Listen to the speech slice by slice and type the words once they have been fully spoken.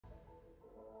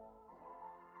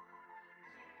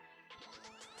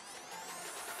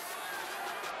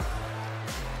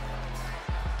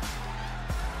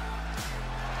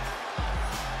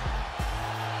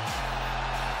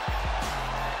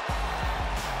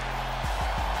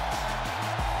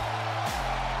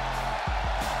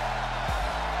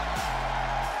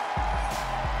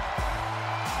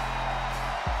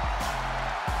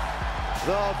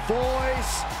The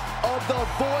voice of the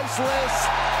voiceless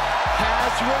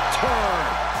has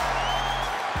returned.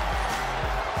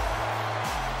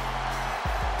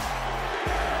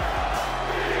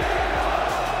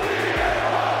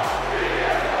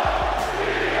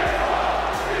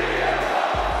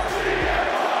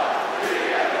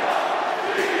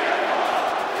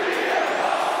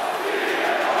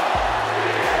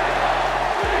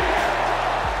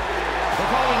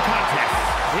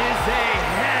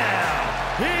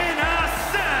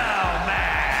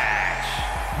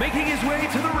 Making his way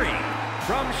to the ring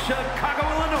from Chicago,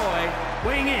 Illinois,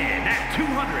 weighing in at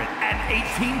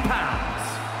 218 pounds,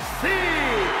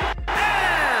 CM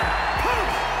Punk!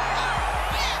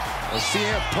 Well,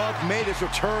 CM Punk made his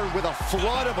return with a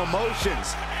flood of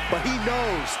emotions, but he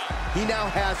knows he now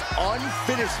has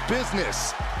unfinished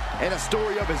business and a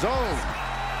story of his own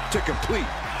to complete.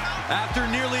 After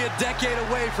nearly a decade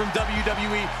away from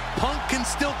WWE, Punk can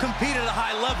still compete at a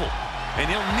high level. And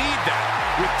he'll need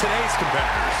that with today's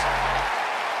competitors.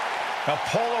 A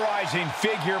polarizing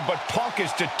figure, but Punk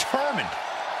is determined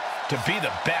to be the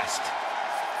best.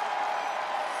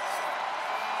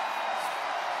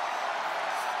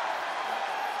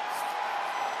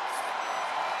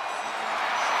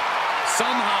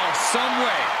 Somehow, some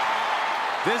way,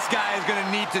 this guy is going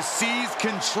to need to seize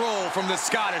control from the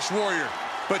Scottish Warrior.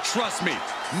 But trust me,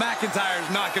 McIntyre is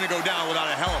not going to go down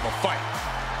without a hell of a fight.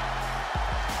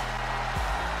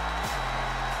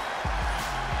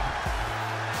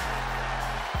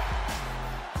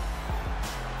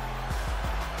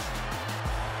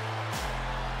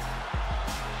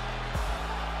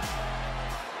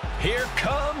 Here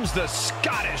comes the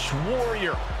Scottish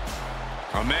Warrior.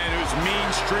 A man whose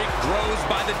mean streak grows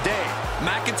by the day.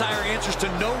 McIntyre answers to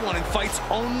no one and fights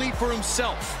only for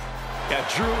himself. Yeah,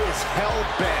 Drew is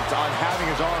hell-bent on having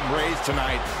his arm raised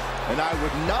tonight, and I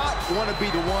would not want to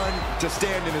be the one to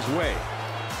stand in his way.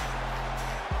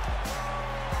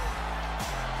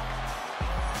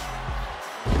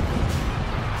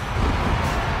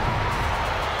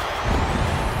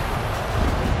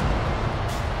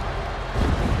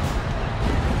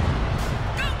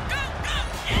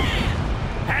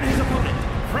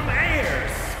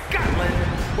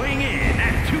 Weighing in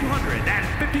at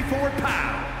 254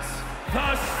 pounds,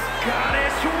 the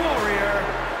Scottish Warrior,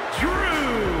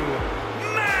 Drew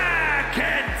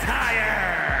McIntyre.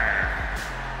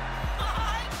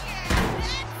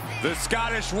 The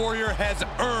Scottish Warrior has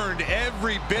earned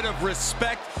every bit of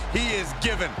respect he is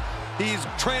given. He's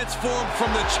transformed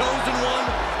from the chosen one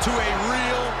to a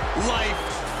real-life,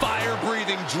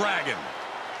 fire-breathing dragon.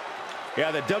 Yeah,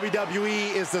 the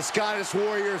WWE is the Scottish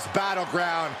Warrior's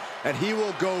battleground, and he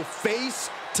will go face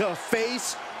to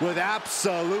face with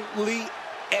absolutely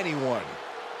anyone.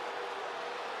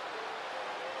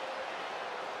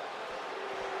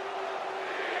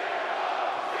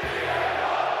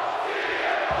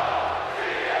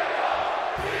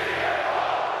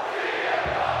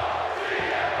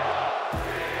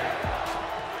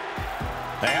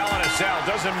 The Hell in a Cell,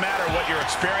 doesn't matter what your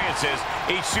experience is,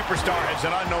 each superstar has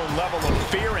an unknown level of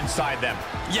fear inside them.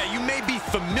 Yeah, you may be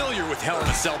familiar with Hell in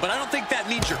a Cell, but I don't think that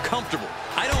means you're comfortable.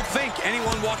 I don't think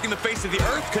anyone walking the face of the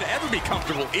earth could ever be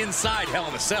comfortable inside Hell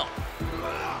in a Cell.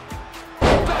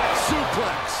 Back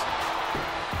suplex.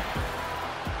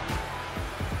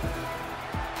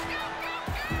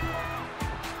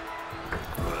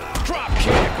 Drop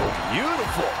kick,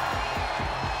 beautiful.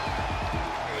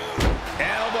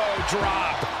 Elbow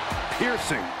drop,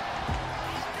 piercing.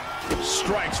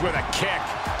 Strikes with a kick.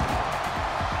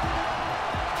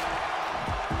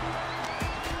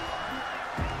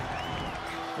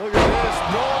 Look at this,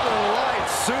 Northern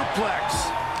Lights suplex.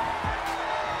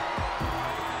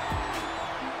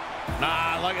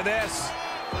 Look at this.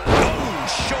 Boom,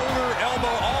 shoulder,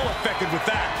 elbow, all affected with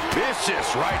that.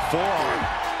 Vicious right forearm.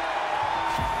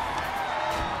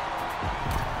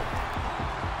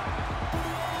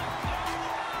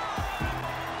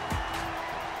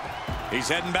 He's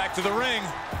heading back to the ring.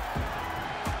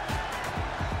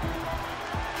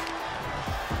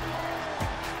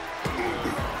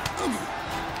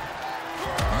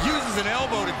 Uses an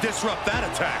elbow to disrupt that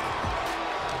attack.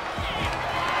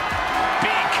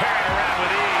 Being carried around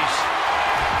with ease.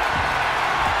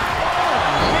 Oh,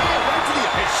 man, right to the...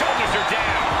 His shoulders are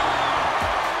down.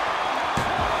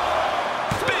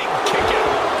 Big kick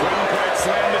out. Couldn't quite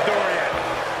slam the door yet.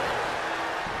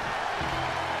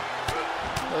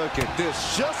 Look at this,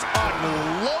 just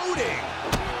unloading.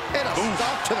 And a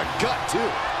stop to the gut, too.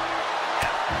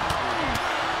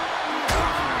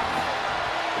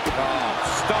 Oh,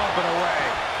 stomping away.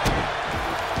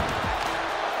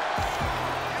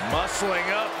 Muscling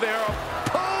up their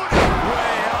opponent.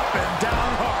 Way up and down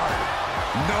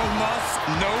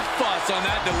fuss on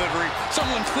that delivery.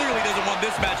 Someone clearly doesn't want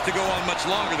this match to go on much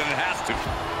longer than it has to.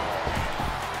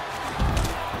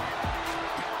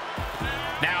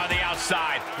 Now on the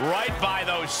outside, right by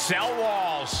those cell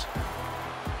walls.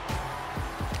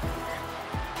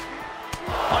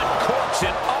 Uncorks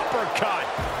an uppercut.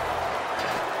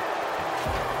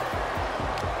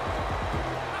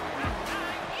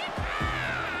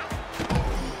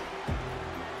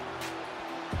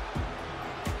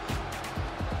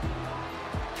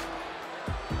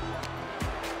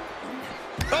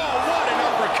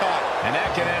 And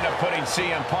that can end up putting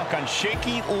CM Punk on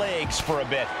shaky legs for a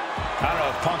bit. I don't know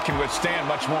if Punk can withstand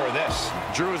much more of this.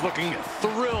 Drew is looking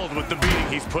thrilled with the beating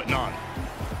he's putting on.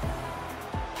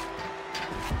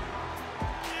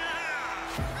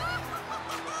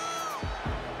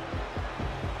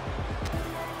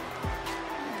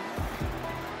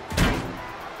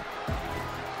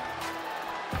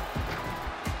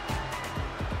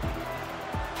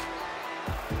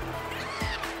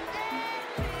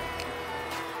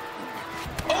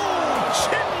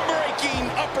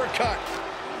 Uppercut.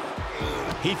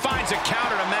 He finds a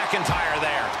counter to McIntyre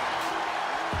there.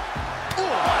 Ooh,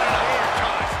 what an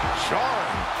uppercut.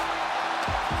 Jarring.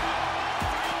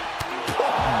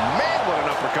 Oh, man, what an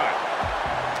uppercut.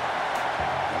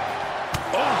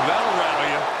 Oh, that'll rattle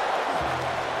you.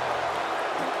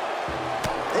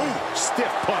 Ooh,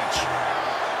 stiff punch.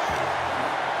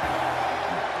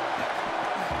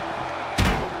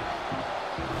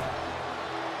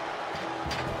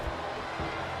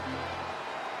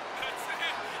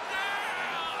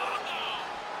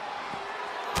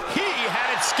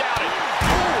 Scouted.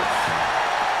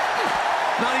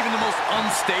 Not even the most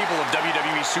unstable of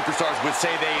WWE superstars would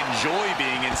say they enjoy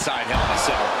being inside Hell in a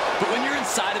Cell. But when you're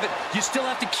inside of it, you still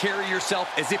have to carry yourself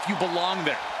as if you belong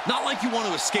there. Not like you want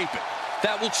to escape it.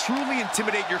 That will truly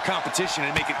intimidate your competition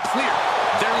and make it clear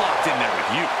they're locked in there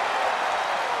with you.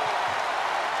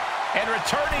 And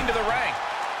returning to the ring.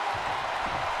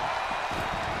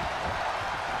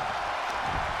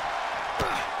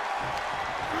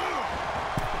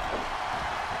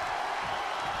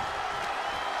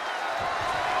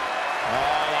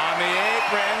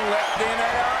 Lifting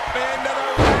it up into the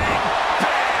ring.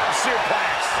 Bam!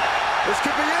 Suplex. This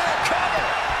could be it. Cover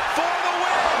for the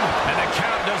win. And the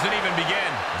count doesn't even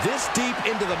begin. This deep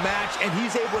into the match, and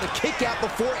he's able to kick out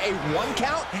before a 1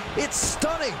 count. It's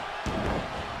stunning.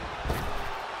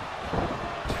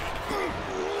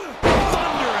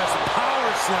 Thunderous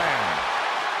power slam.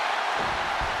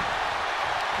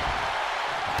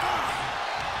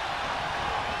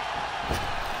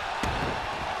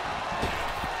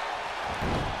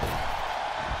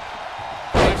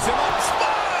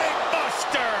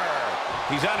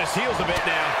 He's on his heels a bit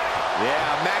now.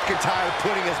 Yeah, McIntyre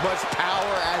putting as much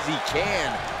power as he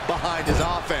can behind his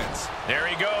offense. There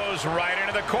he goes, right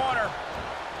into the corner.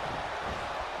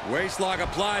 Waistlock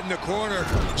applied in the corner.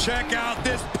 Check out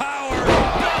this power.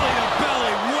 Belly to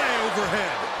belly, way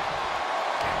overhead.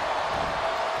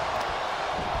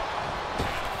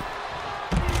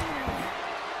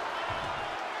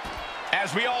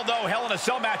 As we all know, Hell in a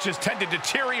Cell matches tend to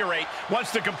deteriorate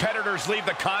once the competitors leave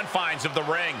the confines of the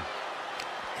ring.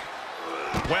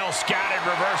 Well scattered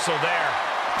reversal there.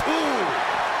 Ooh.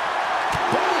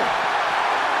 Boom.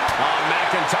 Oh,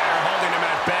 McIntyre holding him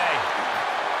at bay.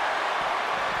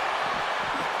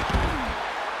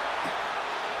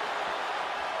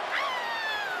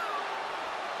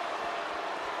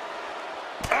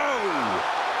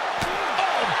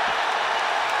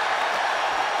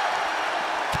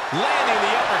 Landing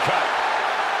the uppercut.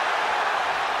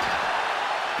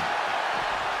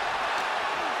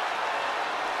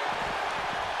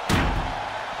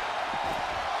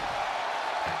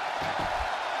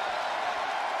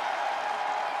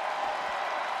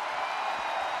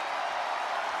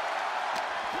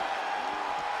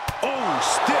 Oh,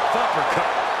 stiff uppercut.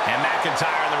 And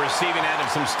McIntyre on the receiving end of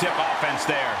some stiff offense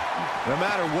there. No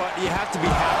matter what, you have to be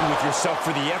happy with yourself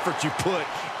for the effort you put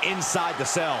inside the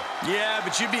cell. Yeah,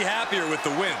 but you'd be happier with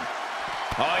the win.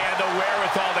 Oh, he had the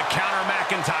wherewithal to counter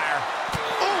McIntyre.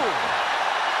 Ooh.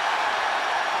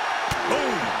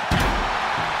 Boom.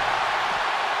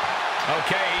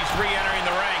 Okay, he's re-entering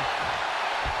the ring.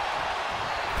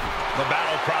 The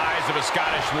battle cries of a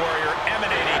Scottish warrior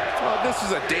emanating. Well, this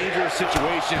is a dangerous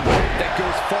situation that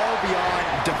goes far beyond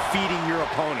defeating your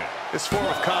opponent. This form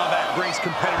of combat brings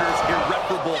competitors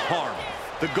irreparable harm.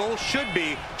 The goal should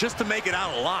be just to make it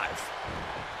out alive.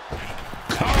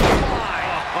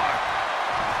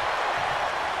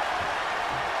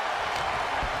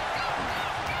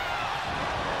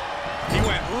 He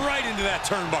went right into that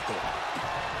turnbuckle.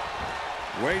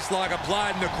 Waistlock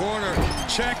applied in the corner.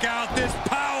 Check out this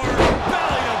power.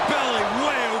 Belly to belly.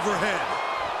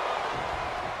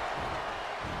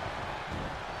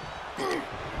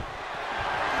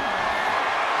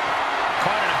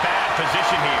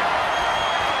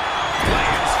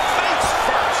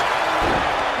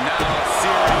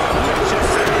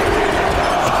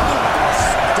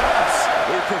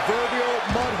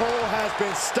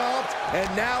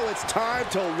 it's time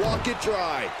to walk it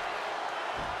dry.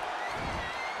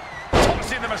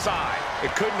 Tossing them aside.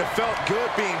 It couldn't have felt good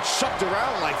being chucked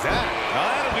around like that. Now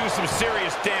that'll do some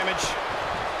serious damage.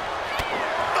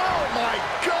 Oh my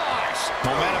gosh!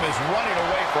 Momentum is running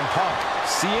away from Punk.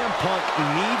 CM Punk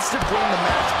needs to bring the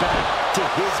match back to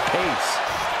his pace.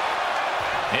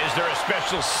 Is there a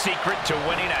special secret to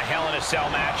winning a Hell in a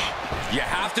Cell match? You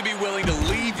have to be willing to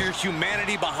leave your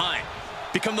humanity behind.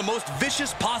 Become the most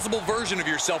vicious possible version of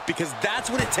yourself, because that's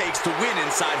what it takes to win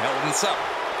inside Hell in a Cell.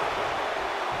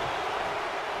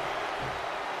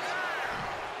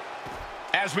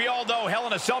 As we all know, Hell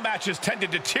in a Cell matches tend to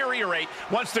deteriorate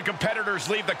once the competitors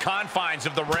leave the confines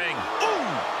of the ring.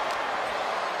 Ooh.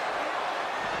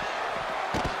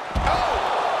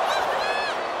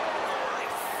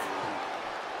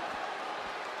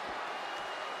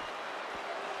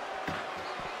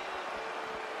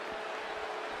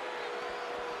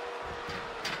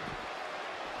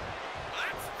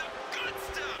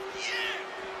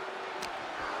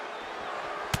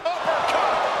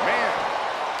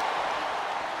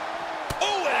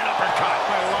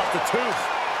 Tooth.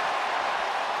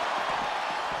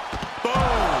 Boom.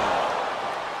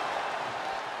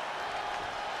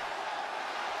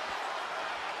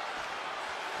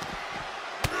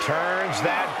 Turns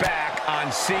that back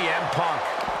on CM Punk.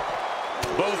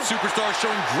 Both superstars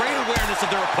showing great awareness of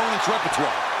their opponent's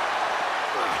repertoire.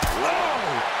 Whoa.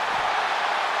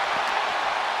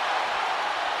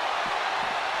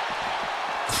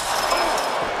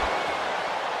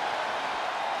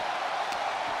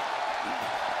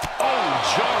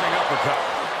 Jarring uppercut.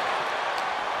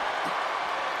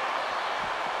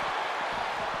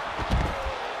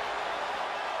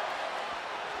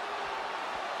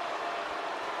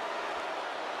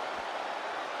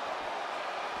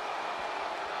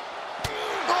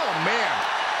 Oh, man.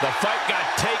 The fight got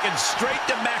taken straight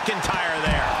to McIntyre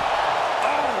there.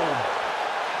 Oh.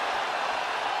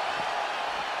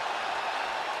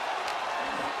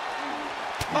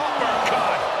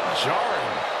 Uppercut.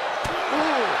 Jarring.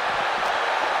 Ooh.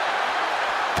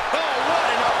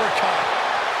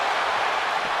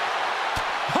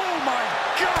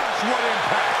 What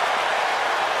impact!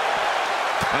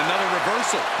 Another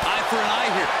reversal. Eye for an eye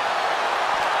here.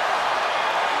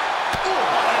 Ooh,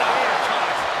 what an uppercut!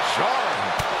 Jarring.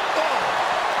 Oh.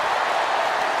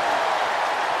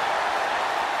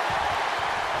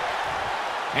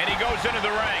 And he goes into the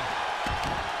ring.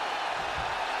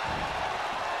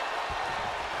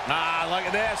 Ah, look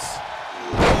at this.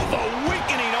 Oh, the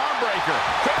weakening arm breaker.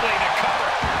 Quickly to cover.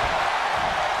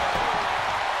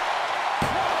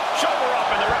 Shoulder up,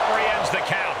 and the referee ends the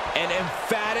count. An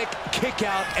emphatic kick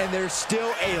out, and there's still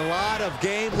a lot of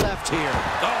game left here.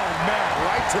 Oh, man,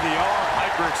 right to the arm.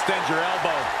 Hyperextend your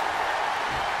elbow.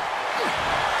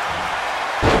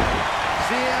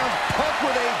 CM Punk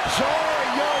with a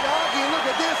jarring Uranagi. Look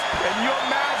at this. And you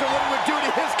imagine what it would do to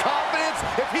his confidence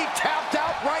if he tapped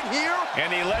out right here?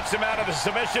 And he lets him out of the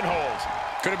submission holds.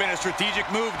 Could have been a strategic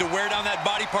move to wear down that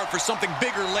body part for something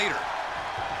bigger later.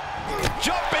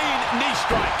 Jumping knee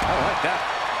strike. I like that.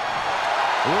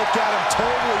 Look at him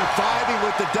totally vibing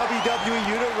with the WWE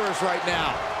Universe right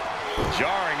now.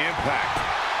 Jarring impact.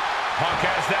 Punk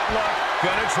has that look.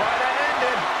 Gonna try to end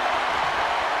it.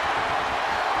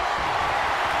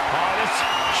 Oh, this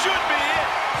should be it.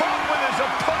 Punk with his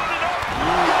opponent up.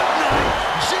 Good night,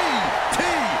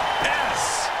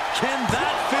 GTS. Can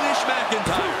that finish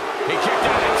McIntyre? He kicked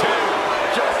out at two.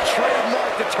 Just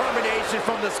trademark determination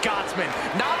from the Scotsman.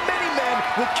 Not many men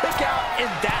would kick out in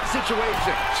that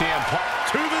situation. CM Punk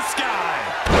To the sky.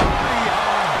 Body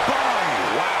on body.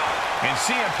 Wow. And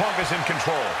CM Punk is in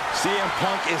control. CM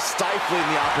Punk is stifling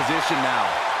the opposition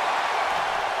now.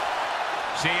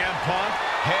 CM Punk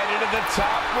headed to the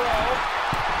top rope.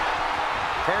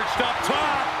 Perched up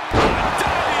top. A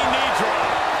diving knee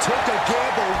drop. Took a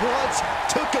gamble once,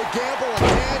 took a gamble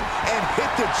again, and hit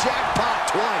the jackpot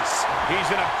twice. He's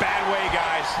in a bad way,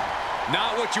 guys.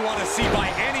 Not what you want to see by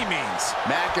any means.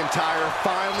 McIntyre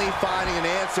finally finding an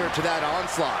answer to that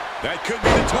onslaught. That could be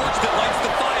the torch that lights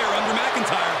the fire under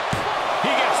McIntyre.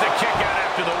 He gets the kick out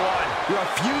after the one.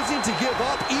 Refusing to give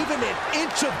up even an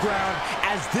inch of ground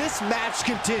as this match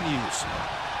continues.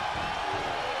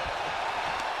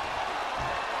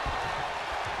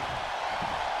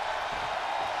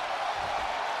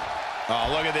 Oh,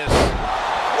 look at this.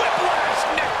 Whiplash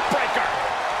neck breaker.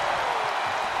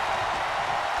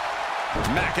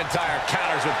 McIntyre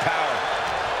counters with power.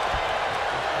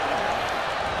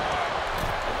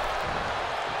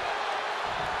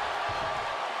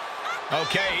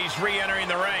 Okay, he's re-entering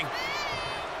the ring.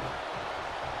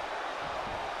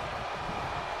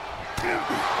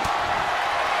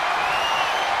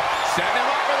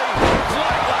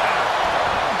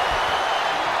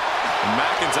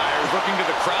 looking to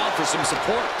the crowd for some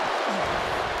support.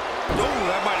 Oh,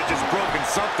 that might have just broken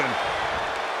something.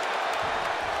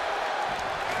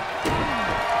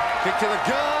 Kick to the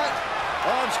gut.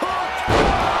 Arms hooked.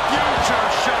 Future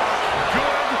shock.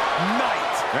 Good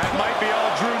night. That might be all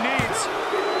Drew needs.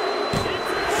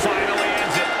 Finally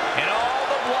ends it. And all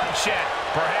the bloodshed.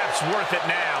 Perhaps worth it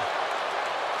now.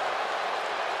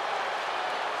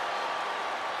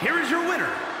 Here is your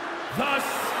winner, the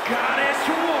Scottish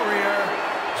Warrior,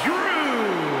 Drew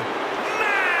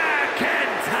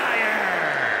McIntyre.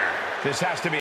 This has to be